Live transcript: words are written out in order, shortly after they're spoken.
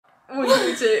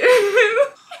Me too.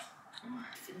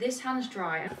 This hand's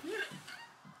dry.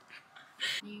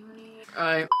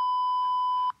 Alright.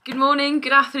 Good morning,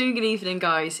 good afternoon, good evening,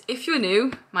 guys. If you're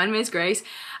new, my name is Grace,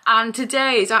 and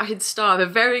today is actually the start of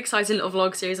a very exciting little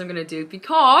vlog series I'm going to do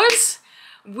because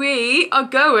we are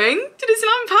going to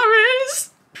Disneyland Paris.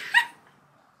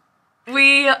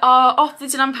 We are off to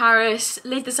Disneyland Paris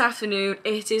late this afternoon.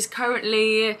 It is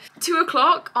currently 2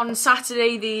 o'clock on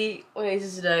Saturday what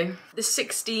is it today? The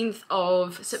 16th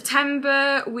of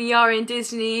September. We are in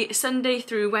Disney Sunday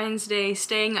through Wednesday,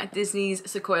 staying at Disney's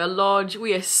Sequoia Lodge.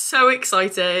 We are so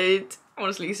excited,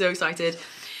 honestly so excited.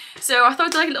 So I thought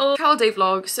I'd do like a little travel day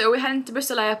vlog. So we're heading to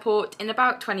Bristol Airport in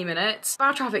about 20 minutes.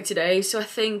 Bad traffic today, so I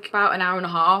think about an hour and a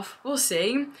half, we'll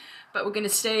see. But we're gonna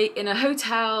stay in a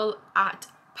hotel at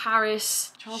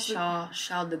Paris, Charles de Gaulle,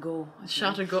 I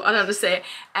don't know how to say it,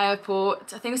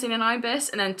 airport. I think we're staying in Ibis,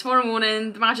 and then tomorrow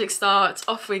morning the magic starts,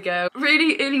 off we go.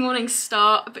 Really early morning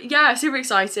start, but yeah, super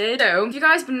excited. So, if you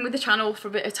guys have been with the channel for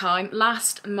a bit of time,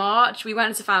 last March we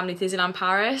went as a family to Disneyland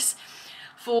Paris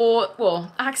for,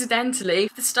 well, accidentally,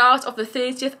 the start of the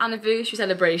 30th anniversary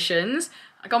celebrations.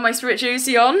 I got my spirit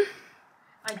jersey on.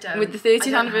 I don't. With the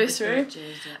 30th anniversary.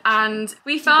 And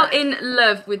we fell in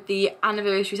love with the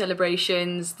anniversary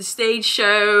celebrations, the stage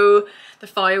show, the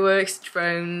fireworks, the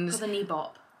drones. For the knee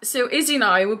bop. So Izzy and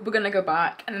I were gonna go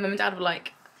back, and then Mum and Dad were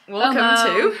like, welcome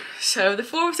to. So the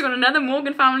four of us are on another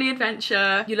Morgan family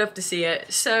adventure. You love to see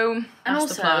it. So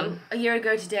that's the plan. A year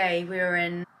ago today we were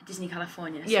in Disney,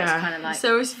 California. So yeah. It's kind of like,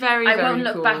 so it's very, I very won't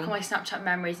look cool. back on my Snapchat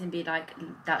memories and be like,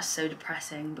 that's so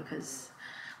depressing, because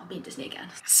I'll be in Disney again.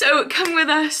 So come with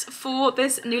us for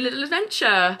this new little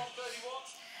adventure.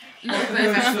 Little bit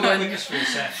of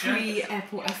F1. Free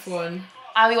airport F1.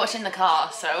 I'll be watching the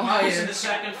car, so. Oh, is it the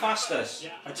second fastest?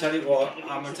 I tell you what,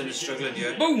 Hamilton is struggling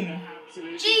here. Boom!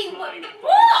 Gee, what?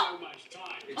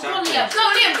 Exactly. Go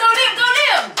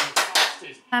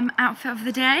Liam! Outfit of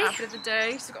the day. Outfit of the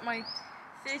day. So got my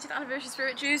 30th anniversary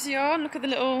spirit jersey on. Look at the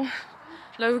little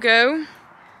logo.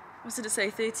 What did it say?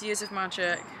 30 years of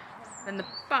magic. Then the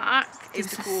back is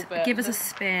the cool bit. Give us a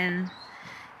spin.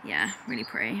 Yeah, really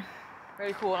pretty.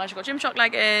 Very cool. And I just got Gymshark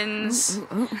leggings.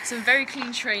 Some very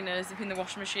clean trainers in the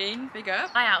washing machine. Big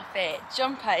up. My outfit,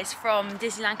 jumper, is from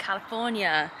Disneyland,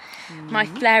 California. My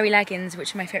flary leggings,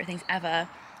 which are my favourite things ever.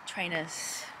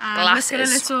 Trainers.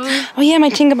 Glasses. Oh yeah, my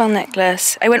Tinkerbell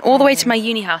necklace. I went all the way to my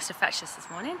uni house to fetch this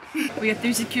morning. We are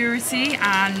through security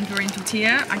and we're in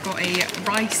tortilla. I got a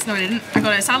rice, no I didn't. I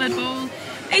got a salad bowl.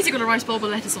 Izzy got a rice bowl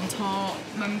with lettuce on top.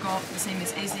 Mum got the same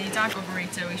as Izzy. Dad got a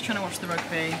burrito. He's trying to watch the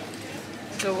rugby.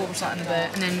 So we'll watch that in a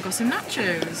bit. And then we got some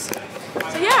nachos.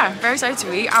 So yeah, very excited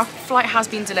to eat. Our flight has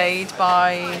been delayed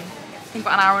by, I think,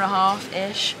 about an hour and a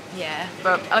half-ish. Yeah.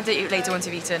 But I'll update you later once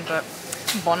we've eaten, but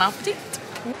bon appetit.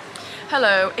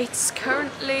 Hello, it's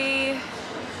currently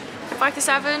 5 to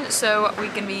 7, so we're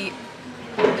going to be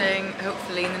boarding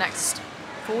hopefully in the next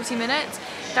 40 minutes.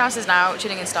 Downstairs now,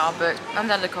 chilling in Starbucks. I'm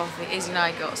had a coffee. Izzy and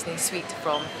I got something sweet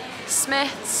from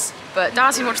Smith's. But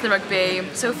Dad's been watching the rugby.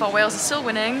 So far, Wales is still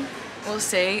winning. We'll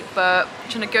see. But I'm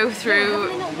trying to go through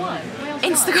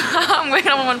Instagram.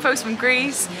 We're on one post from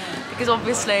Greece because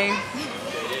obviously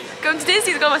going to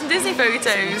Disney. They've got some Disney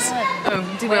photos.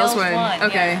 Oh, did Wales win?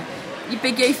 Okay. Yeah. You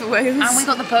big yay for Wales. And we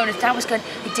got the bonus. Dad was going,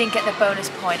 he didn't get the bonus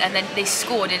point, and then they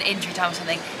scored in injury time or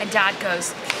something. And Dad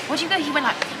goes, what do you go? He went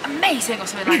like, amazing, or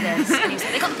something like this. And he was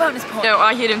like, they got the bonus point. No,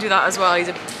 I heard him do that as well. He's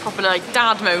a proper like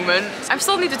dad moment. I'm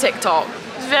still new to TikTok.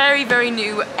 Very, very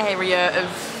new area of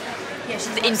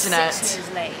the internet. 6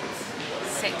 years late.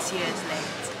 6 years late.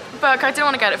 But I don't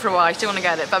want to get it for a while. I still want to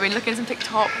get it. But I've been looking at some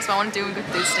TikToks. So I want to do a good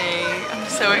Disney. I'm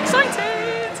so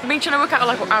excited. I've been trying to work out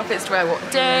like what outfits to wear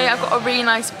what day. I've got a really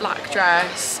nice black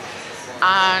dress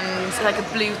and like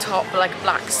a blue top with like a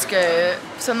black skirt.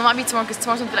 So there might be tomorrow because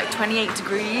tomorrow's gonna be like 28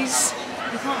 degrees.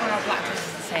 We can't wear our black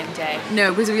dresses the same day.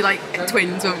 No, because we'll be like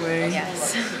twins, won't we?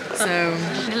 Yes. So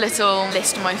a little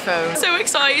list on my phone. So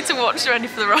excited to watch Ready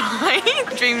for the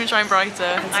Ride. Dream and Shine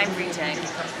Brighter. I'm reading.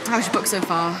 How's your book so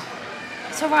far?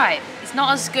 It's alright. It's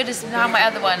not as good as now my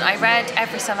other one. I read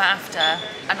Every Summer After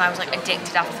and I was like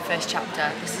addicted after the first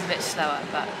chapter. This is a bit slower,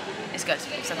 but it's good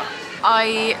so far.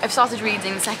 I have started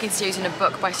reading the second series in a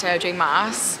book by Sarah J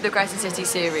Maas, the Crescent City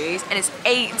series, and it's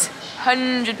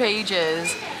 800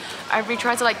 pages. I've really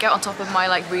tried to like get on top of my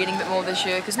like reading a bit more this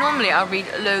year, because normally I'll read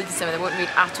loads of them and I won't read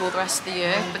at all the rest of the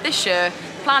year. But this year,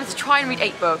 the plan is to try and read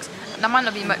 8 books. And that might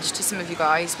not be much to some of you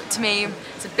guys, but to me,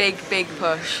 it's a big, big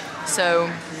push. So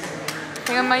I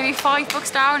think I'm maybe 5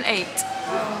 books down, 8.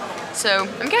 So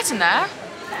I'm getting there.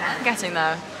 I'm getting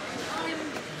there. 1,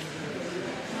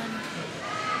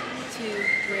 2,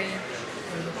 3,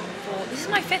 4. This is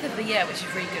my 5th of the year, which is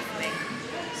really good for me.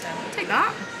 So Take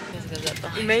that.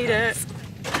 We made it.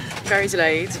 Very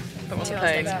delayed, but on the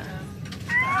plane.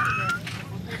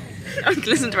 I'm gonna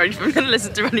listen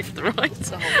to Ready for the Ride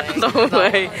the whole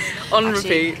way. On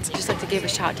actually, repeat. Just like to give a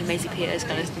shout out to Maisie Peters,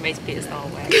 gonna listen to Maisie Peters the whole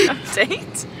way.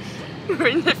 Update. We're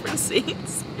in different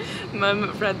seats.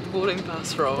 Mum read the boarding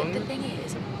pass wrong. The thing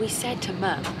is, we said to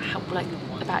Mum like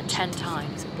about 10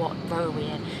 times what row are we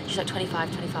in. She's like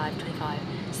 25, 25, 25.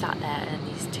 Sat there, and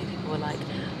these two people were like,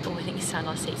 "Oh, I think you stand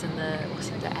on seats in the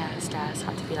air stairs."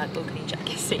 Had to be like, "Oh, can you check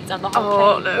your seats?" And the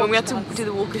whole plane. No, we had to do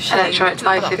the walk of shame. Electronic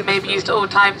devices may be used at all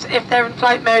times. If they're in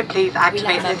flight mode, please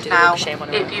activate this now.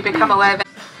 If you become aware of it.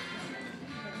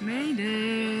 Made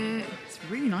it. It's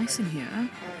really nice in here.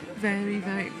 Very,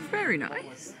 very, very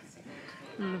nice.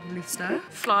 Lovely stuff.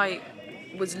 Flight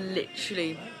was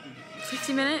literally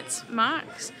 50 minutes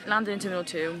max. Landed in Terminal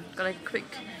 2. Got like a quick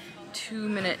 2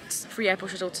 minutes free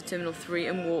airport shuttle to Terminal 3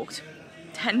 and walked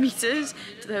 10 metres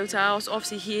to the hotel. So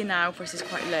obviously here now for us is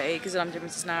quite late because I'm doing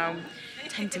this now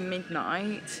 10 to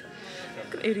midnight.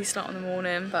 Got an early start in the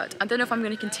morning, but I don't know if I'm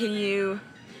going to continue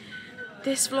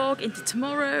this vlog into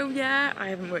tomorrow yet. I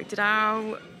haven't worked it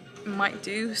out. Might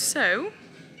do. So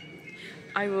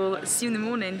I will see you in the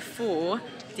morning for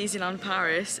Disneyland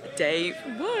Paris day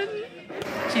 1.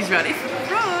 She's ready for the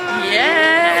ride.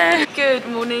 Yeah! Good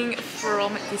morning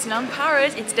from Disneyland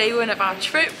Paris. It's day 1 of our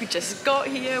trip. We just got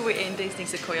here. We're in Disney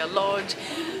Sequoia Lodge.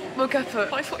 Woke up at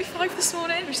 5:45 this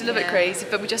morning, which is a little bit crazy,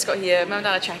 but we just got here. Mum and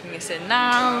Dad are checking us in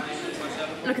now.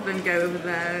 Look at them go over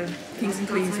there. Kings and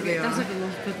queens that they are. That's like a lot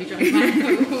of puppy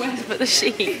driving. Where to put the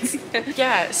sheets?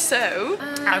 Yeah, so,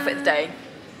 outfit of the day.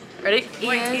 Ready?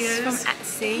 Ears from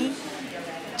Etsy.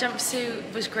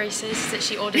 Jumpsuit was Grace's that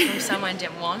she ordered from someone and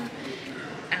didn't want.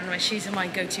 And my shoes are my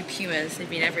go-to Pumas. They've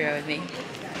been everywhere with me.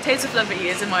 Tails of lovely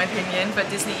ears in my opinion, but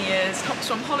Disney ears. Tops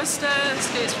from Hollister,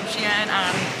 skirts from Shein,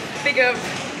 and bigger,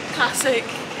 classic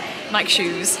Nike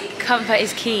shoes. Comfort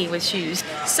is key with shoes.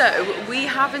 So, we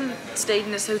haven't stayed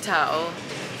in this hotel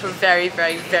for a very,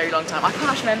 very, very long time. I can't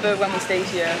actually remember when we stayed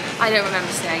here. I don't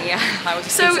remember staying, yeah. I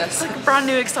was so it's like a brand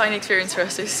new exciting experience for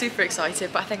us, so super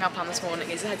excited. But I think our plan this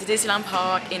morning is to head to Disneyland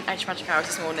Park in Edge Magic House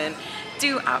this morning.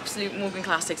 Do absolute Morgan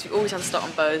classics. We always have to start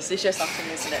on Buzz. It's just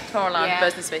afternoon, isn't it? Tomorrowland, Yeah.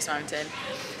 Buzz and Space Mountain.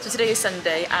 So today is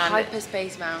Sunday and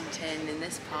Hyperspace Mountain in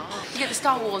this park. You get the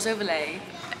Star Wars overlay.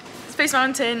 Space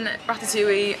Mountain,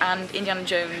 Ratatouille and Indiana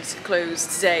Jones closed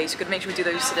today, so we're going to make sure we do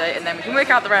those today and then we can work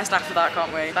out the rest after that,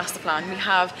 can't we? That's the plan. We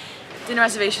have dinner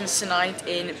reservations tonight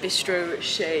in Bistro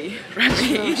Chez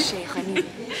Remy.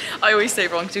 I always say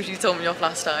it wrong because you told me off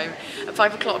last time. At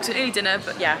 5 o'clock, so an early dinner,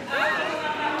 but yeah.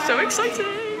 So exciting!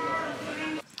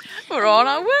 We're on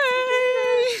our way!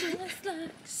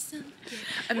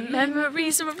 And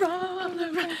memories are all around.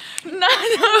 No,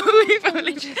 we've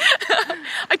only.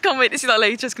 I can't wait to see that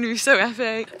later. It's going to be so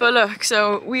epic. But look,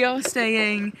 so we are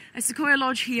staying at Sequoia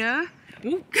Lodge here.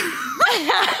 Ooh.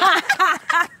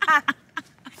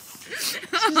 She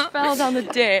fell down the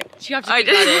ditch. You have to I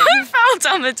did. I fell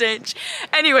down the ditch.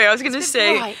 Anyway, I was going to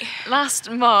say, bright. last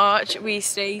March we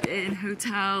stayed in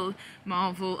Hotel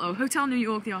Marvel. Oh, Hotel New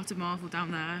York, the Art of Marvel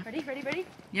down there. Ready?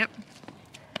 Yep.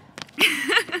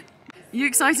 You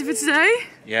excited for today?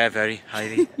 Yeah, very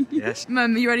highly. Yes.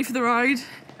 Mum, are you ready for the ride?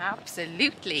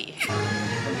 Absolutely.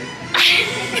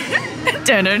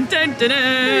 Dun dun dun dun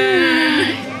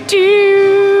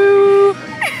dun.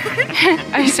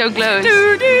 I'm so close.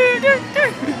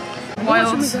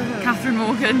 Whilst Catherine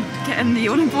Morgan getting the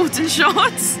all-important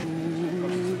shots.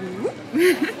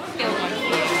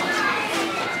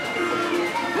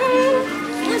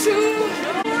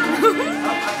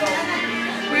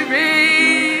 We're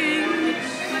in.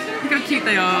 Look how cute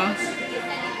they are.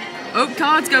 Oh,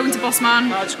 cards going to Boss Man.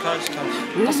 Cards.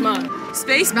 Boss Man.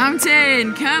 Space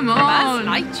Mountain, come on.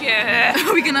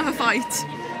 Are we gonna have a fight?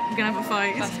 We're gonna have a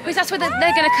fight. Wait, that's where they're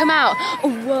gonna come out. Oh,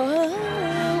 whoa.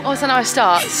 Oh, is that how it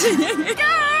starts? The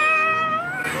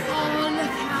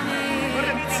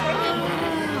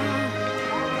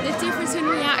difference in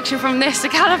reaction from this to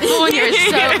California is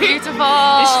so beautiful.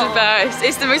 It's the best.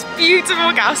 It's the most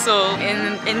beautiful castle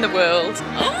in the world.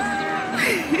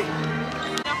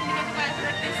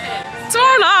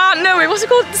 Tomorrowland! No, wait, what's it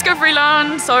called?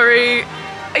 Discoveryland. Sorry.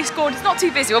 It's not too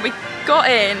busy. Well, we got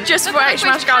in just before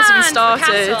Extra Magic House even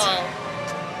started.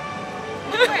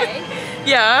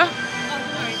 Yeah.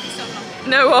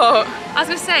 No, what? I was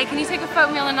gonna say, can you take a photo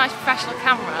of me on a nice professional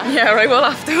camera? Yeah, I will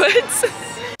afterwards.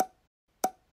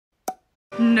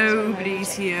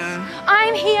 Nobody's here.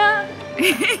 I'm here.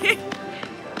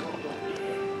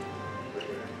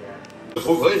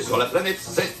 Retrouverai sur la planète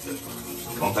 7.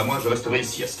 Quant à moi, je resterai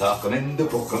ici à Star Command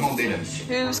pour commander la mission.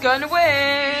 Who's gonna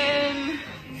win?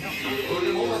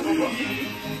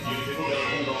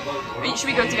 Should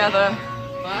we go together?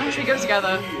 What? Should we go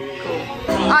together?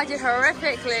 Cool. I did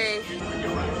horrifically.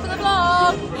 For the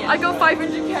vlog. I got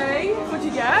 500k. What'd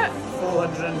you get?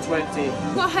 420.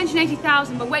 I've got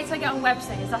 180,000, but wait till I get on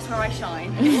websites, that's where I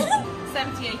shine.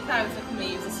 78,000 for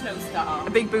me was a slow start. A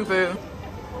big boo boo.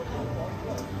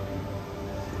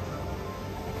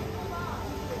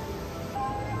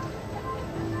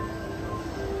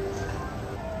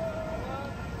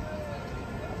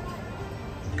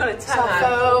 Got a tongue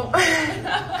out.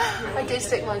 I did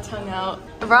stick my tongue out.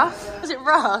 Rough? Was it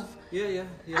rough? Yeah.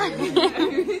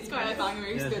 It's quite a bang,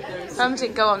 it's good though. Some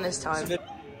didn't go on this time.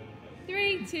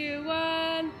 3, 2,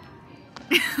 1.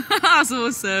 That's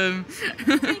awesome.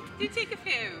 Do you take a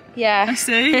few? Yeah. I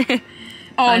see.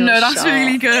 Oh Final no, that's shot.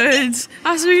 really good.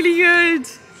 That's really good.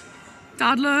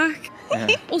 Dad, look.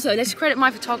 Yeah. Also, let's credit my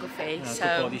photography, Good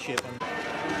so... body shape on.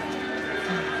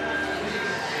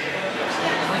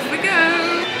 Off we go.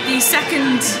 The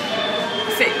second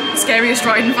scariest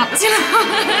ride in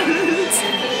Fantasyland.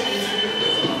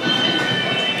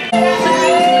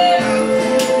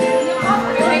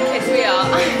 We are.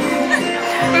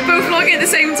 We're both vlogging at the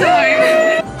same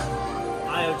time.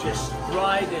 I'll just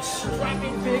ride this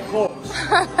strapping big horse.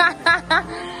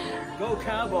 Go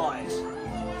Cowboys.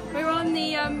 We're on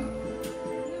the,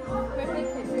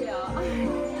 We are.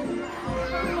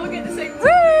 We're vlogging at the same time.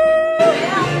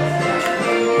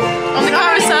 On the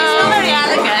carousel. Very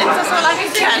elegant, that's all I can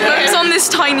tell you. It's on this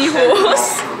tiny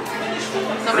horse.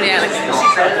 Not very elegant.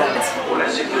 Pour la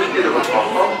sécurité de votre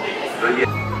enfant, veuillez...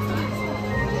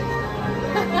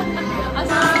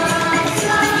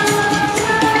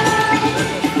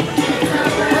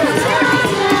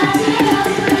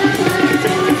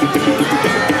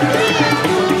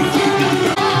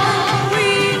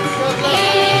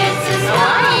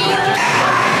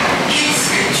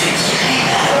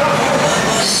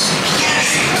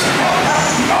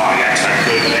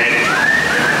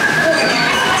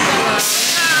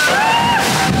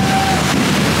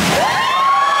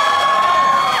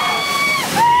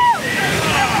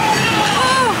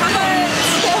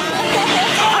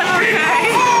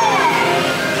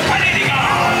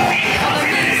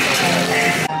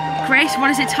 Grace, what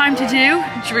is it time to do?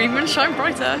 Dream and shine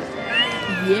brighter.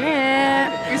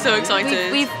 Yeah. We're so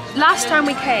excited. We've last time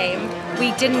we came,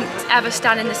 we didn't ever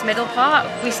stand in this middle part.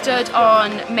 We stood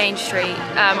on Main Street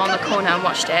on the corner and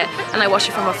watched it, and I watched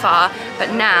it from afar.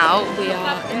 But now we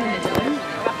are in the middle.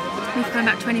 We've come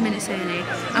about 20 minutes early,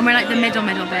 and we're like the middle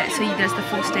bit. So there's the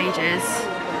 4 stages,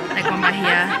 like one by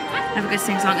here. Have a good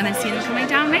sing song, and then see them coming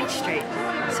down Main Street.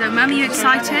 So, Mum, are you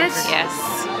excited? Yes.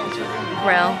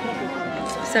 Brill.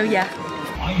 So yeah.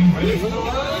 Are you ready for the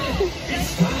ride?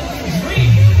 It's time to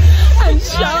dream And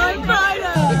shine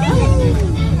brighter!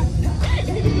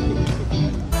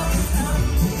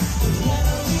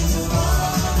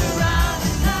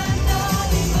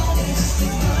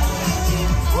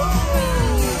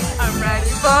 I'm ready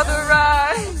for the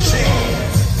ride.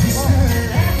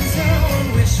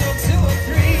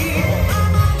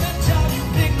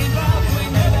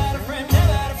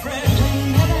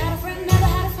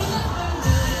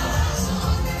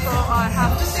 I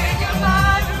have to say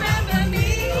goodbye, remember me.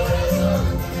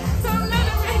 Don't let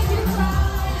it make you cry.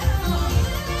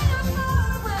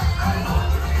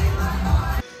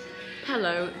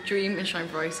 Hello, Dream and Shine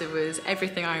Brighter was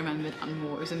everything I remembered and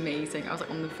more. It was amazing. I was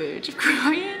like on the verge of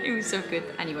crying. It was so good.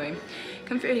 Anyway,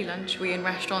 come for early lunch. We're in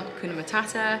restaurant Kuna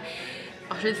Matata.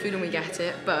 I'll show the food when we get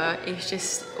it, but it's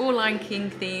just all Lion King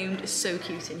themed. It's so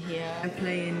cute in here. I'm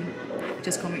playing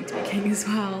Just Coming to Be King as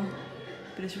well.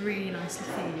 But it's really nicely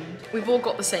themed. We've all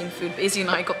got the same food, but Izzy and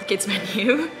I got the kids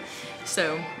menu.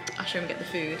 So I'll show them get the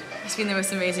food. It's been the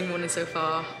most amazing morning so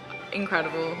far.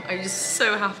 Incredible. I'm just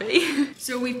so happy.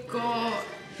 So we've got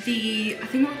the, I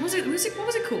think, what was it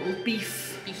called?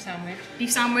 Beef sandwich.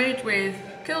 Beef sandwich with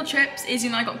curled chips. Izzy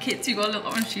and I got kids who got a little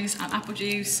orange juice and apple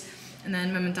juice. And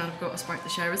then Mum and Dad have got a Sprite to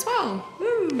share as well.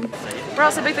 Woo! We're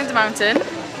also big thing to Mountain.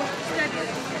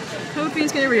 Code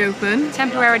Bean's going to reopen.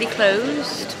 Temporarily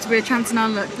closed. So we're chancing our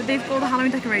luck, but they've got all the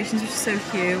Halloween decorations, which is so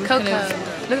cute. We Coco. kind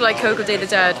of look like Coco Day the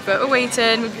Dead, but we're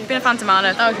waiting. We've been a Phantom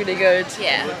Manor. That was really good.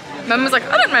 Yeah. Mum was like,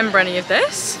 I don't remember any of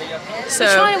this. So,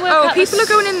 trying to work out people the are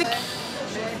going in the.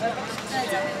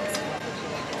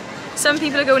 Some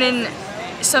people are going in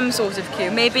some sort of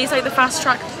queue. Maybe it's like the fast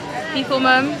track people,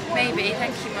 Mum. Maybe.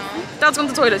 Thank you, Mum. Dad's gone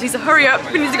to the toilet. He said, hurry up,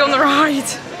 we need to go on the ride.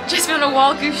 Just been on a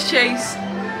wild goose chase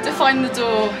to find the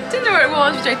door. Didn't know where it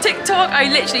was, which I TikTok. I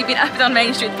literally been up and down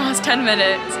Main Street the past 10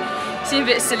 minutes. Seemed a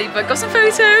bit silly, but got some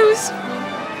photos.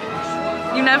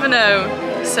 You never know.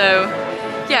 So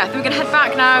yeah, then we're gonna head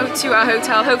back now to our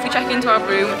hotel, hopefully check into our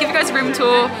room, give you guys a room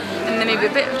tour, and then maybe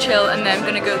a bit of chill, and then I'm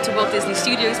gonna go to Walt Disney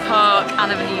Studios Park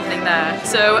and have an evening there.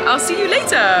 So I'll see you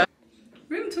later.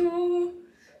 Room tour.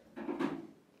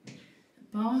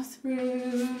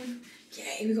 Bathroom.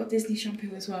 Yay, we got Disney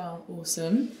shampoo as well.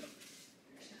 Awesome.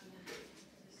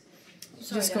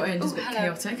 Just got in, just a bit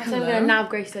chaotic. Hello. I'm gonna now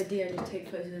Grace's idea and take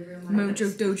photos of the room. Mojo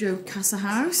Dojo Casa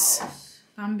House.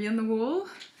 Bambi on the wall.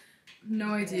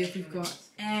 No idea if we've got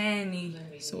any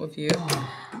sort of view.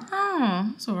 Oh,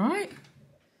 that's alright.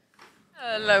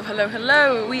 Hello, hello,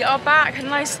 hello. We are back. A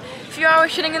nice few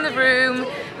hours chilling in the room,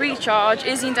 recharge.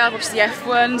 Izzy and Dad watch the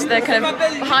F1, so they're kind of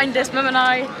behind us. Mum and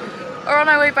I are on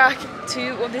our way back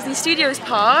to Walt Disney Studios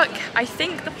Park. I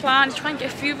think the plan is to try and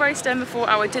get a few rides done before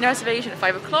our dinner reservation at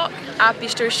 5 o'clock at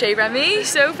Bistro Chez Remy.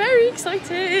 So very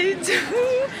excited.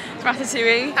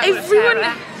 Ratatouille. Everyone,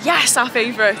 yes, our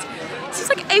favourite. It's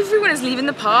like everyone is leaving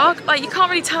the park. Like you can't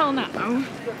really tell now.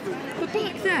 But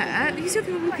back there, you see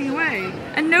people walking away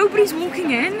and nobody's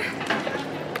walking in.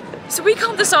 So we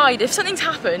can't decide if something's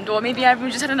happened or maybe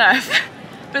everyone just had enough.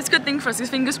 But it's a good thing for us because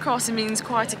fingers crossed it means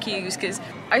quieter queues, because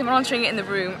I was monitoring it in the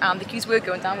room and the queues were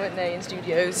going down, weren't they, in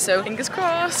studios, so fingers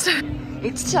crossed.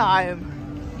 It's time.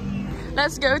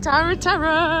 Let's go Tower of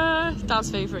Terror. Dad's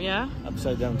favourite, yeah?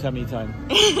 Upside down tummy time.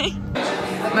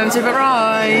 Moment of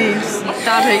arrives.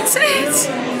 Dad hates it.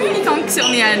 He can't sit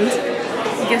on the end.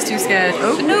 He gets too scared.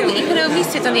 Oh. No, you can only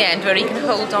sit on the end where you can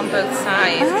hold on both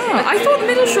sides. Oh, I thought the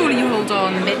middle surely you hold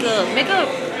on. Middle.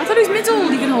 I thought it was middle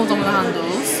you can hold on with the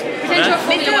handles. You're a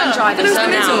Formula One driver, But it was so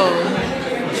the middle.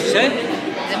 See?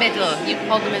 The middle. You can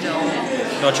hold the middle.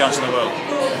 No chance in the world.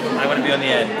 I want to be on the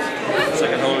end, so I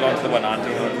can hold on to the one hand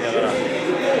and hold on to the other hand.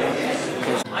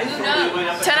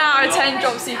 10 out of 10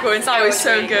 drop sequence, that was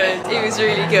so good. It was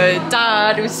really good.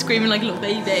 Dad was screaming like a little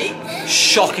baby.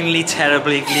 Shockingly,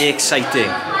 terribly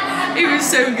exciting. It was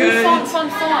so good. Fun.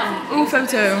 Oh,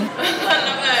 photo.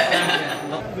 I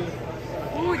love it.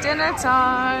 Oh, dinner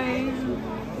time.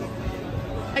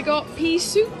 I got pea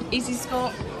soup. Izzy's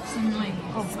got some like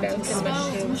spells,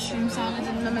 mushroom salad,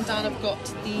 and Mum and Dad have got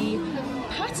the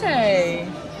pate.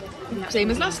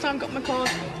 Same as last time, got my cod.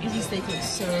 Izzy's steak looks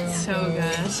so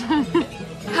good.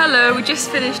 Hello, we just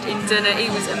finished in dinner.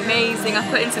 It was amazing. I'll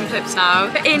put in some clips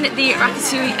now. But in the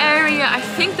Ratatouille area, I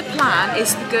think the plan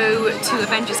is to go to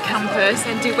Avengers Campus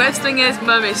and do web slingers.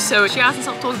 Mum is she hasn't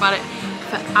stopped talking about it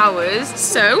for hours.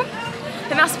 So I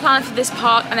think that's the plan for this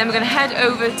park, and then we're going to head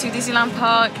over to Disneyland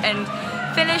Park and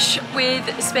finish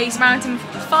with Space Mountain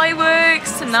for the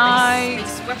fireworks tonight.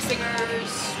 Web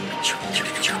slingers.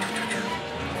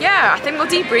 Yeah, I think we'll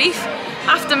debrief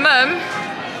after Mum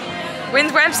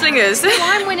wins web slingers. Well,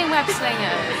 I'm winning web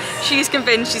slingers. She's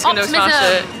convinced she's going to smash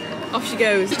it. Off she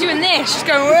goes. She's doing this. She's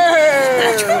going,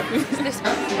 whoa! This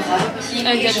one.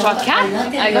 I got vodka.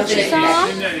 I got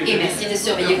some. Et merci de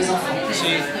surveiller vos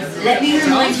enfants. Let me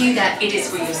remind you that it is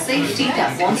for your safety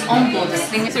that once on board the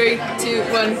slinger. 3, 2,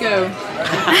 1, go.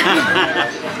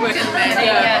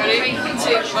 Yeah, ready? 2,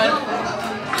 1.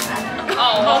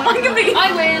 Oh my god,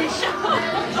 I win!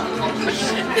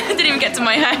 Didn't even get to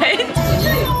my head.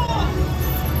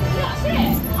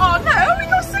 Oh no, we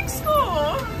got 6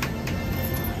 score!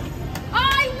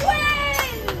 I win!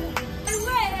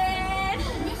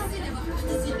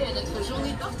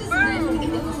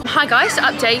 Hi guys,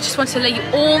 update, just wanted to let you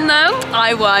all know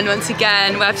I won once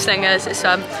again, web slingers. It's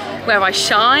where I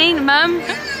shine. Mum,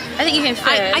 I think you came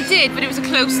third. I did, but it was a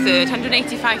close third,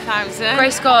 185,000.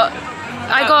 Grace got,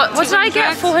 what did I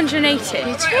get? 480.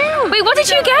 Wait, what did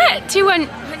you get?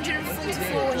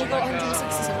 144 and you got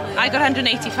 160 something. I got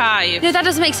 185. No, that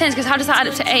doesn't make sense because how does that add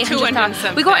up to 800,000?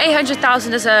 200 We got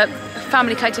 800,000 as a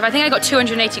family collective. I think I got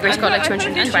 280. Grace got like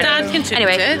 220. Dad contributed.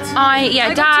 Anyway, I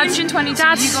Dad, got 220,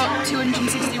 Dad's, you got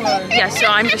 261. yeah, so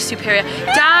I'm just superior.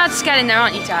 Dad's getting there,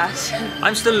 aren't you, Dad?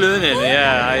 I'm still learning,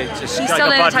 yeah. He's still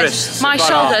learning to my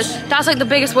shoulders. That's like the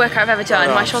biggest workout I've ever done.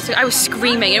 My shoulders, I was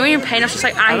screaming. And when you're in pain, I was just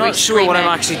like angry. I'm not sure screaming. what I'm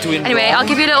actually doing. Anyway, I'll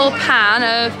give you a little pan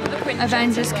of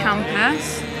Avengers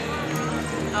Campus.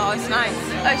 Oh, it's nice.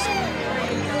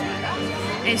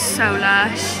 It's so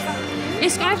lush.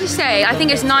 It's, I have to say, I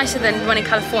think it's nicer than one in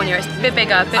California. It's a bit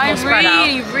bigger, a bit more spread out.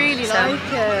 I really like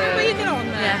it. Where you get on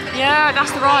there? Yeah,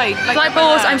 that's the ride. Like Flight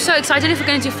Balls, I'm so excited. I don't know if we're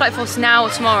going to do Flight Balls now or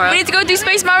tomorrow. We need to go do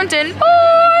Space Mountain.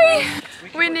 Bye!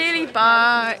 We're nearly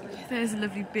back. There's a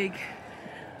lovely big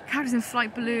characters in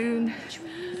flight balloon.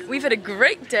 We've had a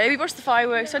great day. We watched the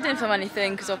fireworks. I didn't film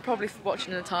anything because I'll probably watch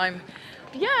another time.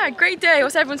 But yeah, great day.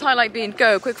 What's everyone's highlight been?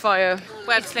 Go, quick fire.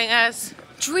 Web slingers.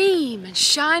 dream and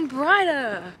shine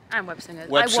brighter. And web slingers.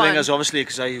 Web slingers, obviously,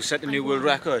 because I set the new world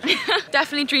record.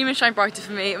 Definitely dream and shine brighter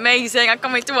for me. Amazing. I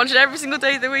can't wait to watch it every single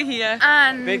day that we're here.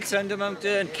 And Big Thunder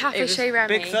Mountain. Cafe Chez Remy.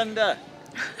 Big Thunder.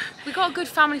 We got a good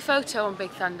family photo on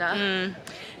Big Thunder.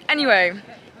 Anyway,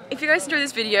 if you guys enjoyed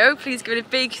this video, please give it a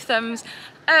big thumbs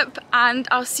up, and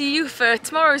I'll see you for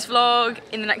tomorrow's vlog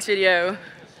in the next video.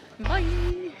 Bye.